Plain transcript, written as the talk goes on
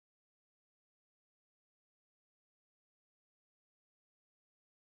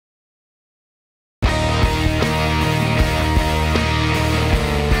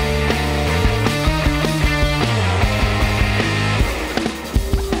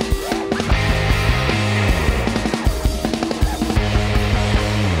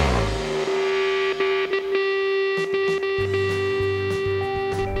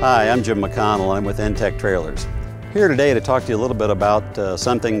Hi, I'm Jim McConnell. I'm with inTech Trailers. Here today to talk to you a little bit about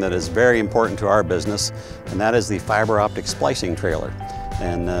something that is very important to our business, and that is the fiber optic splicing trailer.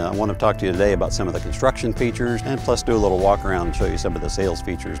 And I want to talk to you today about some of the construction features, and plus do a little walk around and show you some of the sales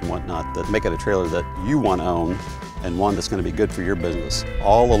features and whatnot that make it a trailer that you want to own and one that's going to be good for your business.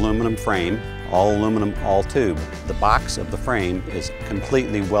 All aluminum frame, all aluminum, all tube. The box of the frame is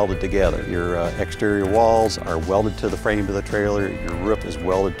completely welded together. Your exterior walls are welded to the frame of the trailer. Your roof is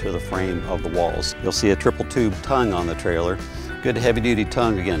welded to the frame of the walls. You'll see a triple tube tongue on the trailer. Good heavy duty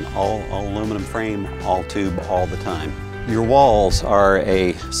tongue, again, all aluminum frame, all tube, all the time. Your walls are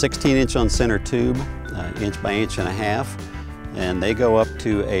a 16-inch on center tube, inch by inch and a half, and they go up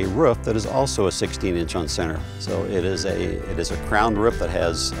to a roof that is also a 16-inch on center. So it is a crowned roof that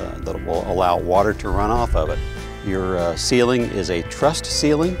that will allow water to run off of it. Your ceiling is a trussed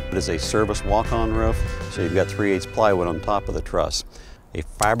ceiling. It is a service walk-on roof, so you've got 3/8 plywood on top of the truss. A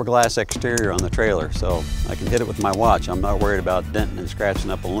fiberglass exterior on the trailer, so I can hit it with my watch. I'm not worried about denting and scratching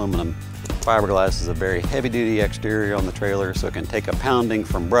up aluminum. Fiberglass is a very heavy-duty exterior on the trailer, so it can take a pounding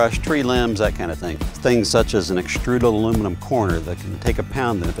from brush, tree limbs, that kind of thing. Things such as an extruded aluminum corner that can take a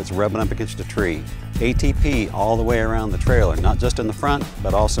pounding if it's rubbing up against a tree. ATP all the way around the trailer, not just in the front,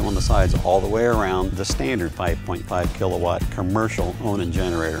 but also on the sides all the way around. The standard 5.5 kilowatt commercial Onan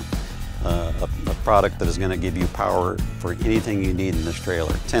generator. A product that is going to give you power for anything you need in this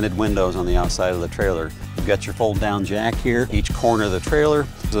trailer. Tinted windows on the outside of the trailer. You've got your fold down jack here, each corner of the trailer.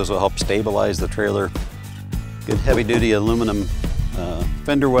 Those will help stabilize the trailer. Good heavy duty aluminum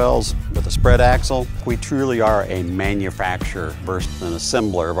fender wells with a spread axle. We truly are a manufacturer versus an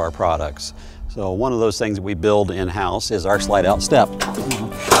assembler of our products. So one of those things that we build in-house is our slide out step.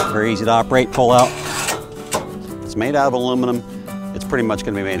 Very easy to operate, pull out. It's made out of aluminum. It's pretty much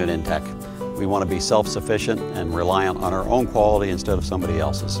going to be made at inTech. We want to be self-sufficient and reliant on our own quality instead of somebody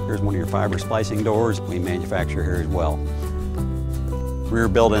else's. Here's one of your fiber splicing doors. We manufacture here as well. Rear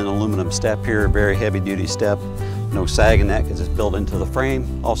built-in aluminum step here, a very heavy-duty step. No sag in that because it's built into the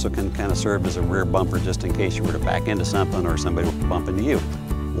frame. Also can kind of serve as a rear bumper just in case you were to back into something or somebody would bump into you.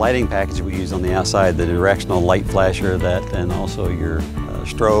 Lighting package we use on the outside, the directional light flasher, and also your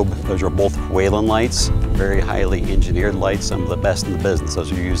strobe. Those are both Whalen lights, very highly engineered lights, some of the best in the business.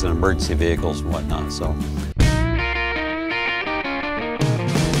 Those are used in emergency vehicles and whatnot. So.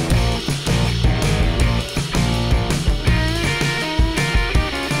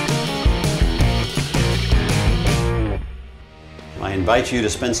 I invite you to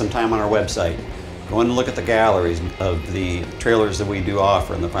spend some time on our website. Go in and look at the galleries of the trailers that we do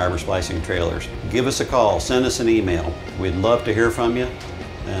offer in the fiber splicing trailers. Give us a call, send us an email. We'd love to hear from you,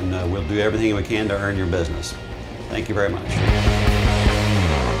 and we'll do everything we can to earn your business. Thank you very much.